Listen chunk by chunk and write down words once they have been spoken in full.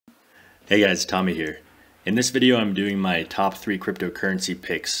Hey guys, Tommy here. In this video I'm doing my top 3 cryptocurrency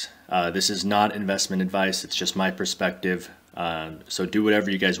picks. This is not investment advice, it's just my perspective. So do whatever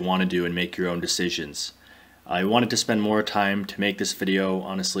you guys want to do and make your own decisions. I wanted to spend more time to make this video.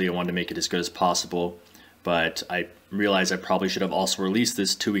 Honestly, I wanted to make it as good as possible, but I realized I probably should have also released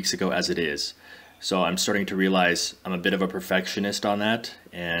this 2 weeks ago as it is. So I'm starting to realize I'm a bit of a perfectionist on that,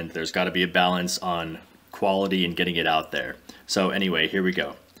 and there's got to be a balance on quality and getting it out there. So anyway, here we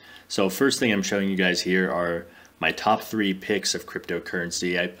go. So first thing I'm showing you guys here are my top 3 picks of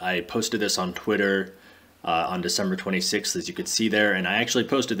cryptocurrency. I posted this on Twitter on December 26th, as you could see there, and I actually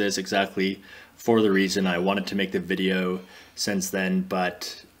posted this exactly for the reason I wanted to make the video since then,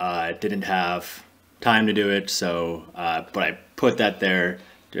 but didn't have time to do it. So, but I put that there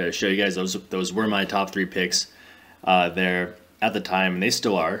to show you guys those were my top 3 picks there at the time, and they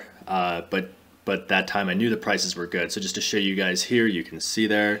still are. But that time I knew the prices were good. So just to show you guys here, you can see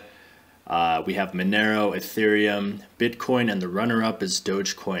there. We have Monero, Ethereum, Bitcoin, and the runner-up is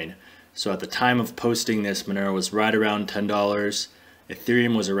Dogecoin. So at the time of posting this, Monero was right around $10,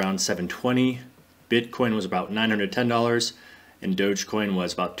 Ethereum was around $720, Bitcoin was about $910, and Dogecoin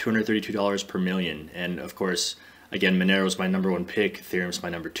was about $232 per million. And of course, again, Monero is my #1 pick, Ethereum's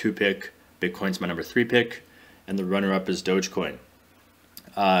my #2 pick, Bitcoin's my #3 pick, and the runner-up is Dogecoin.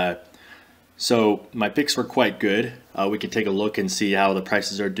 So my picks were quite good. We can take a look and see how the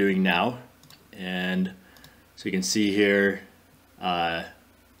prices are doing now. And so you can see here,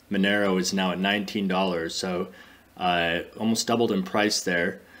 Monero is now at $19, so almost doubled in price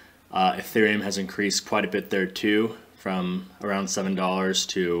there. Ethereum has increased quite a bit there too, from around $7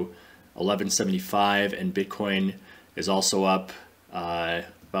 to $11.75, and Bitcoin is also up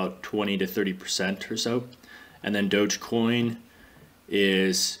about 20 to 30% or so. And then Dogecoin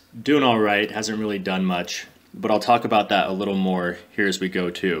is doing all right, hasn't really done much, but I'll talk about that a little more here as we go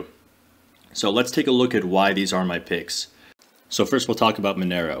too. So let's take a look at why these are my picks. So first we'll talk about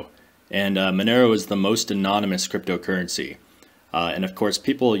Monero. And Monero is the most anonymous cryptocurrency. And of course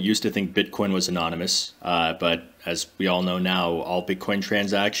people used to think Bitcoin was anonymous, but as we all know now, all Bitcoin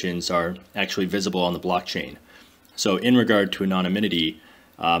transactions are actually visible on the blockchain. So in regard to anonymity,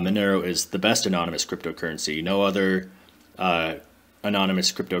 Monero is the best anonymous cryptocurrency. No other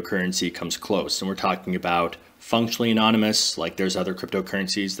anonymous cryptocurrency comes close, and we're talking about functionally anonymous, like there's other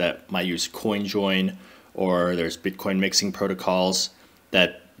cryptocurrencies that might use CoinJoin, or there's Bitcoin mixing protocols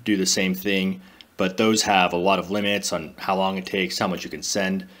that do the same thing, but those have a lot of limits on how long it takes, how much you can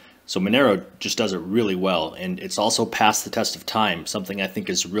send. So Monero just does it really well, and it's also passed the test of time, something I think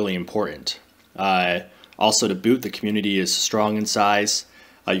is really important. Also to boot, the community is strong in size.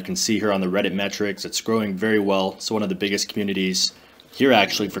 You can see here on the Reddit metrics, it's growing very well. So one of the biggest communities here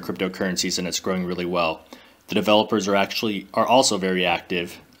actually for cryptocurrencies, and it's growing really well. The developers are also very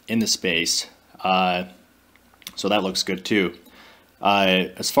active in the space, so that looks good too.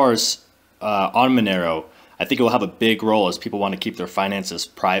 As far as on Monero, I think it will have a big role as people want to keep their finances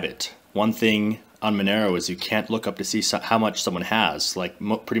private. One thing on Monero is you can't look up to see how much someone has. Like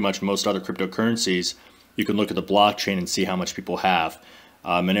pretty much most other cryptocurrencies, you can look at the blockchain and see how much people have.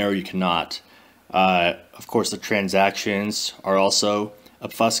 Monero you cannot. Of course, the transactions are also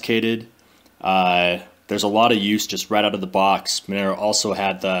obfuscated. There's a lot of use just right out of the box. Monero also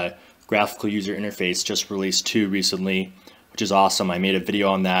had the graphical user interface just released too recently, which is awesome. I made a video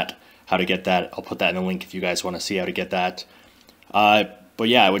on that, how to get that. I'll put that in the link if you guys want to see how to get that. But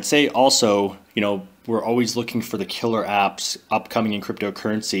yeah, I would say also, we're always looking for the killer apps upcoming in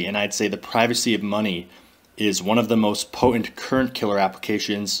cryptocurrency, and I'd say the privacy of money is one of the most potent current killer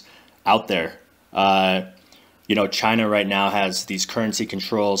applications out there. China right now has these currency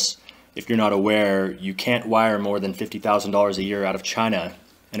controls. If you're not aware, you can't wire more than $50,000 a year out of China.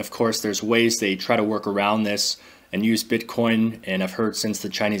 And of course, there's ways they try to work around this and use Bitcoin. And I've heard since the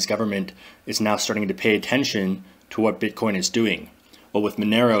Chinese government is now starting to pay attention to what Bitcoin is doing. Well, with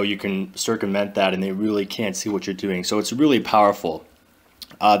Monero, you can circumvent that and they really can't see what you're doing. So it's really powerful.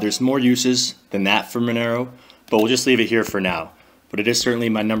 There's more uses than that for Monero, but we'll just leave it here for now. But it is certainly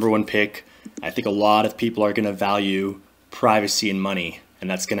my #1 pick. I think a lot of people are going to value privacy and money, and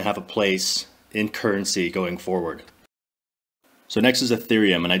that's going to have a place in currency going forward. So next is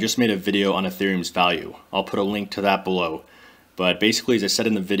Ethereum, and I just made a video on Ethereum's value. I'll put a link to that below. But basically, as I said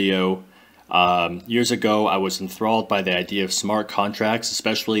in the video, years ago I was enthralled by the idea of smart contracts,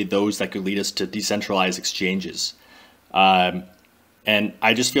 especially those that could lead us to decentralized exchanges. And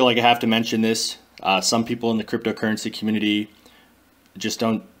I just feel like I have to mention this. Some people in the cryptocurrency community just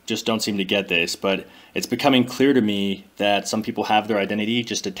don't seem to get this, but it's becoming clear to me that some people have their identity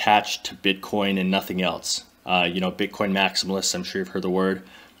just attached to Bitcoin and nothing else. Bitcoin maximalists, I'm sure you've heard the word.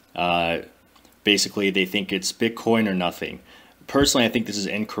 Basically, they think it's Bitcoin or nothing. Personally, I think this is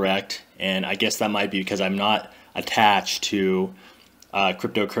incorrect, and I guess that might be because I'm not attached to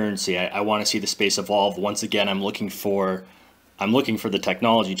cryptocurrency. I want to see the space evolve. Once again, I'm looking for the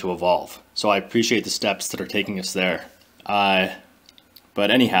technology to evolve. So I appreciate the steps that are taking us there. But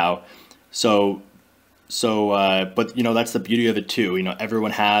anyhow, but you know, that's the beauty of it too. You know,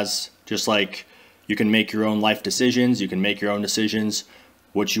 everyone has, just like you can make your own life decisions, you can make your own decisions,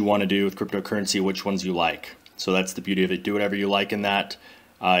 what you want to do with cryptocurrency, which ones you like. So that's the beauty of it. Do whatever you like in that,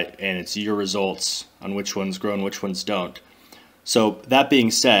 and it's your results on which ones grow and which ones don't. So that being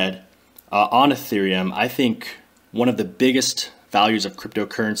said, on Ethereum, I think one of the biggest values of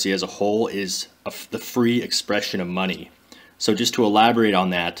cryptocurrency as a whole is the free expression of money. So just to elaborate on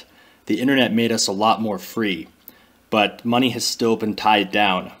that, the internet made us a lot more free, but money has still been tied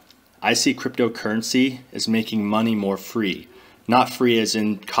down. I see cryptocurrency as making money more free. Not free as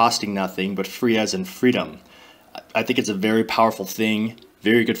in costing nothing, but free as in freedom. I think it's a very powerful thing,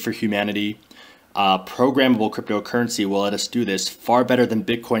 very good for humanity. Programmable cryptocurrency will let us do this far better than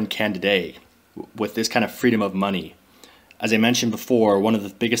Bitcoin can today with this kind of freedom of money. As I mentioned before, one of the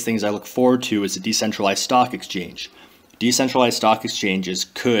biggest things I look forward to is a decentralized stock exchange. Decentralized stock exchanges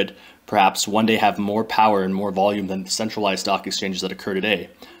could perhaps one day have more power and more volume than the centralized stock exchanges that occur today.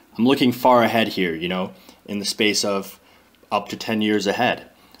 I'm looking far ahead here, you know, in the space of up to 10 years ahead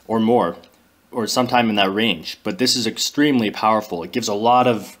or more, or sometime in that range. But this is extremely powerful. It gives a lot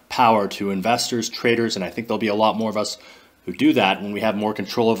of power to investors, traders, and I think there'll be a lot more of us who do that when we have more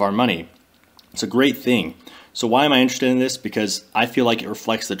control of our money. It's a great thing. So why am I interested in this? Because I feel like it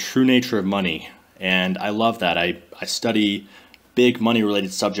reflects the true nature of money. And I love that. I study big money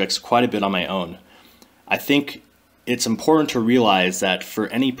related subjects quite a bit on my own. I think it's important to realize that for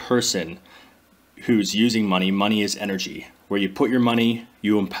any person who's using money, money is energy. Where you put your money,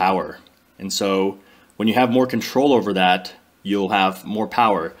 you empower. And so when you have more control over that, you'll have more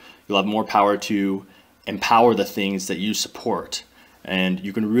power. You'll have more power to empower the things that you support. And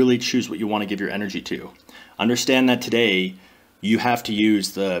you can really choose what you want to give your energy to. Understand that today you have to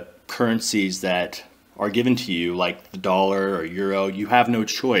use the currencies that are given to you, like the dollar or euro. You have no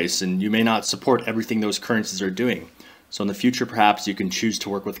choice, and you may not support everything those currencies are doing. So in the future, perhaps you can choose to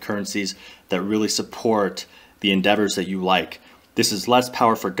work with currencies that really support the endeavors that you like. This is less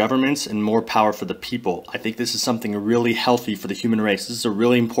power for governments and more power for the people. I think this is something really healthy for the human race. This is a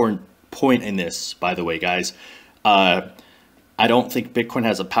really important point in this, by the way, guys. I don't think Bitcoin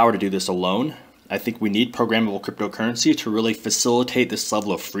has the power to do this alone. I think we need programmable cryptocurrency to really facilitate this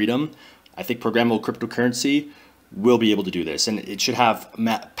level of freedom. I think programmable cryptocurrency will be able to do this, and it should have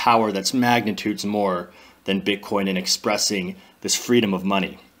power that's magnitudes more than Bitcoin in expressing this freedom of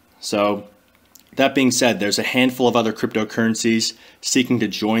money. So that being said, there's a handful of other cryptocurrencies seeking to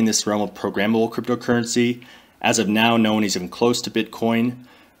join this realm of programmable cryptocurrency. As of now, no one is even close to Bitcoin,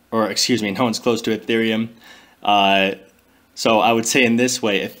 or excuse me, no one's close to Ethereum. So I would say in this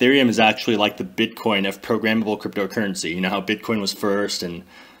way, Ethereum is actually like the Bitcoin of programmable cryptocurrency. You know how Bitcoin was first and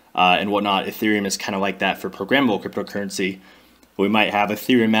whatnot. Ethereum is kind of like that for programmable cryptocurrency. We might have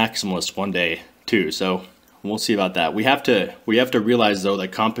Ethereum maximalists one day too. So we'll see about that. We have to realize though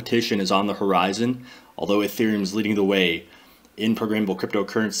that competition is on the horizon. Although Ethereum is leading the way in programmable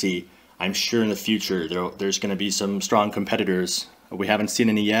cryptocurrency, I'm sure in the future there's going to be some strong competitors. We haven't seen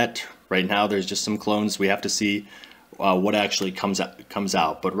any yet. Right now, there's just some clones. We have to see what actually comes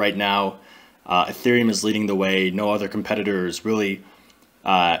out. But right now, Ethereum is leading the way. No other competitors really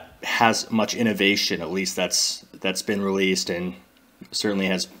has much innovation, at least that's been released, and certainly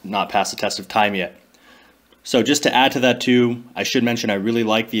has not passed the test of time yet. So just to add to that too, I should mention I really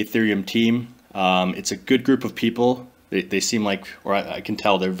like the Ethereum team. It's a good group of people. They seem like, or I can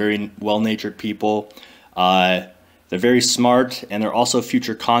tell, they're very well-natured people. They're very smart, and they're also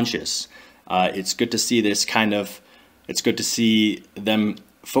future conscious. It's good to see this kind of, it's good to see them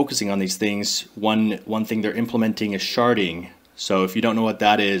focusing on these things. One thing they're implementing is sharding. So if you don't know what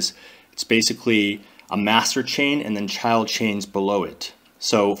that is, it's basically a master chain and then child chains below it.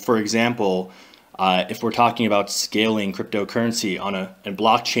 So for example, if we're talking about scaling cryptocurrency on a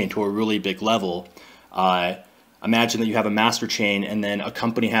blockchain to a really big level, imagine that you have a master chain and then a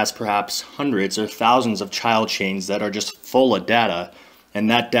company has perhaps hundreds or thousands of child chains that are just full of data. And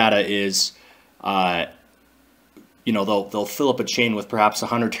that data is, you know, they'll fill up a chain with perhaps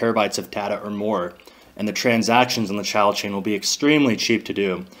 100 terabytes of data or more. And the transactions on the child chain will be extremely cheap to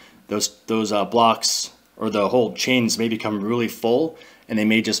do. Those blocks or the whole chains may become really full, and they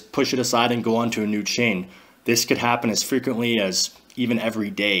may just push it aside and go on to a new chain. This could happen as frequently as even every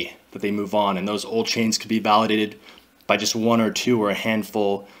day that they move on, and those old chains could be validated by just one or two or a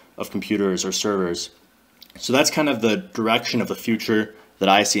handful of computers or servers. So that's kind of the direction of the future that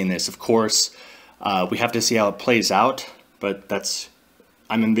I see in this. Of course, we have to see how it plays out, but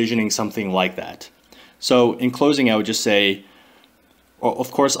I'm envisioning something like that. So in closing, I would just say,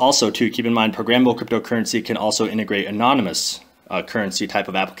 of course, also too, keep in mind programmable cryptocurrency can also integrate anonymous currency type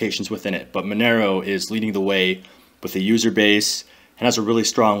of applications within it. But Monero is leading the way with a user base and has a really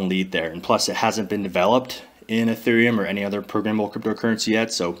strong lead there. And plus, it hasn't been developed in Ethereum or any other programmable cryptocurrency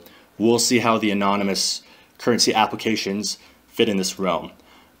yet. So we'll see how the anonymous currency applications fit in this realm.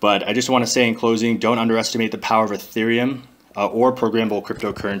 But I just want to say in closing, don't underestimate the power of Ethereum or programmable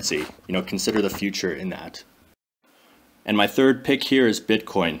cryptocurrency. Consider the future in that. And my third pick here is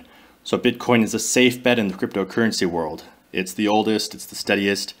Bitcoin. So Bitcoin is a safe bet in the cryptocurrency world. It's the oldest, it's the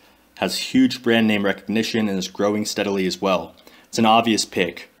steadiest, has huge brand name recognition, and is growing steadily as well. It's an obvious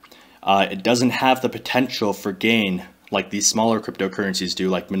pick. It doesn't have the potential for gain like these smaller cryptocurrencies do,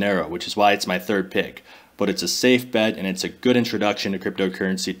 like Monero, which is why it's my third pick. But it's a safe bet, and it's a good introduction to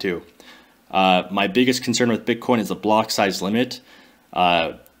cryptocurrency too. My biggest concern with Bitcoin is the block size limit.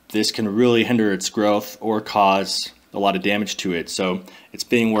 This can really hinder its growth or cause a lot of damage to it. So it's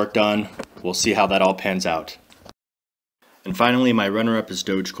being worked on. We'll see how that all pans out. And finally, my runner-up is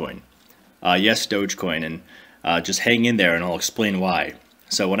Dogecoin. Yes, Dogecoin, and just hang in there and I'll explain why.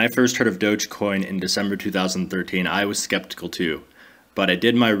 So when I first heard of Dogecoin in December 2013, I was skeptical too. But I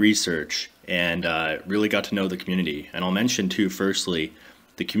did my research and really got to know the community. And I'll mention too, firstly,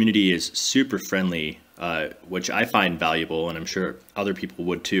 the community is super friendly, which I find valuable, and I'm sure other people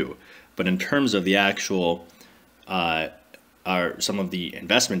would too. But in terms of the actual, some of the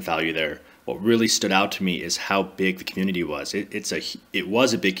investment value there, what really stood out to me is how big the community was. It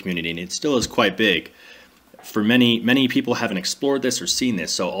was a big community, and it still is quite big. For many people haven't explored this or seen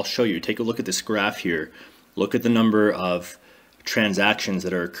this, so I'll show you. Take a look at this graph here. Look at the number of transactions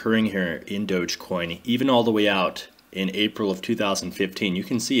that are occurring here in Dogecoin, even all the way out in April of 2015. You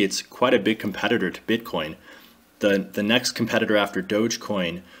can see it's quite a big competitor to Bitcoin. The next competitor after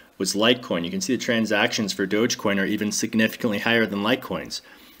Dogecoin was Litecoin. You can see the transactions for Dogecoin are even significantly higher than Litecoin's.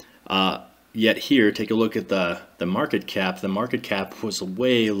 Yet here, take a look at the market cap. The market cap was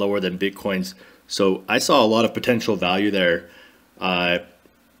way lower than Bitcoin's. So I saw a lot of potential value there.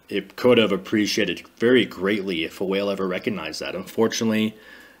 It could have appreciated very greatly if a whale ever recognized that. Unfortunately,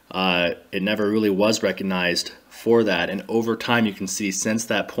 it never really was recognized for that. And over time, you can see since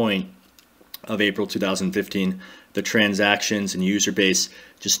that point of April 2015, the transactions and user base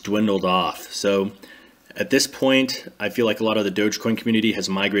just dwindled off. So at this point, I feel like a lot of the Dogecoin community has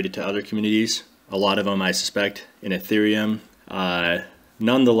migrated to other communities. A lot of them, I suspect, in Ethereum.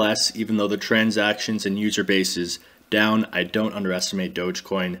 Nonetheless, even though the transactions and user base is down, I don't underestimate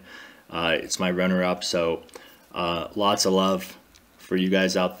Dogecoin. It's my runner-up, so lots of love for you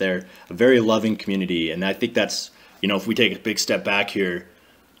guys out there. A very loving community, and I think that's, if we take a big step back here,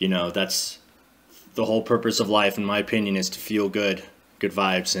 that's the whole purpose of life, in my opinion, is to feel good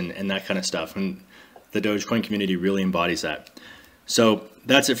vibes and that kind of stuff. And the Dogecoin community really embodies that. So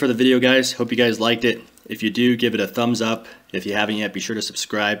that's it for the video, guys. Hope you guys liked it. If you do, give it a thumbs up. If you haven't yet, be sure to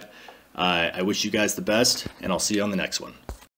subscribe. I wish you guys the best, and I'll see you on the next one.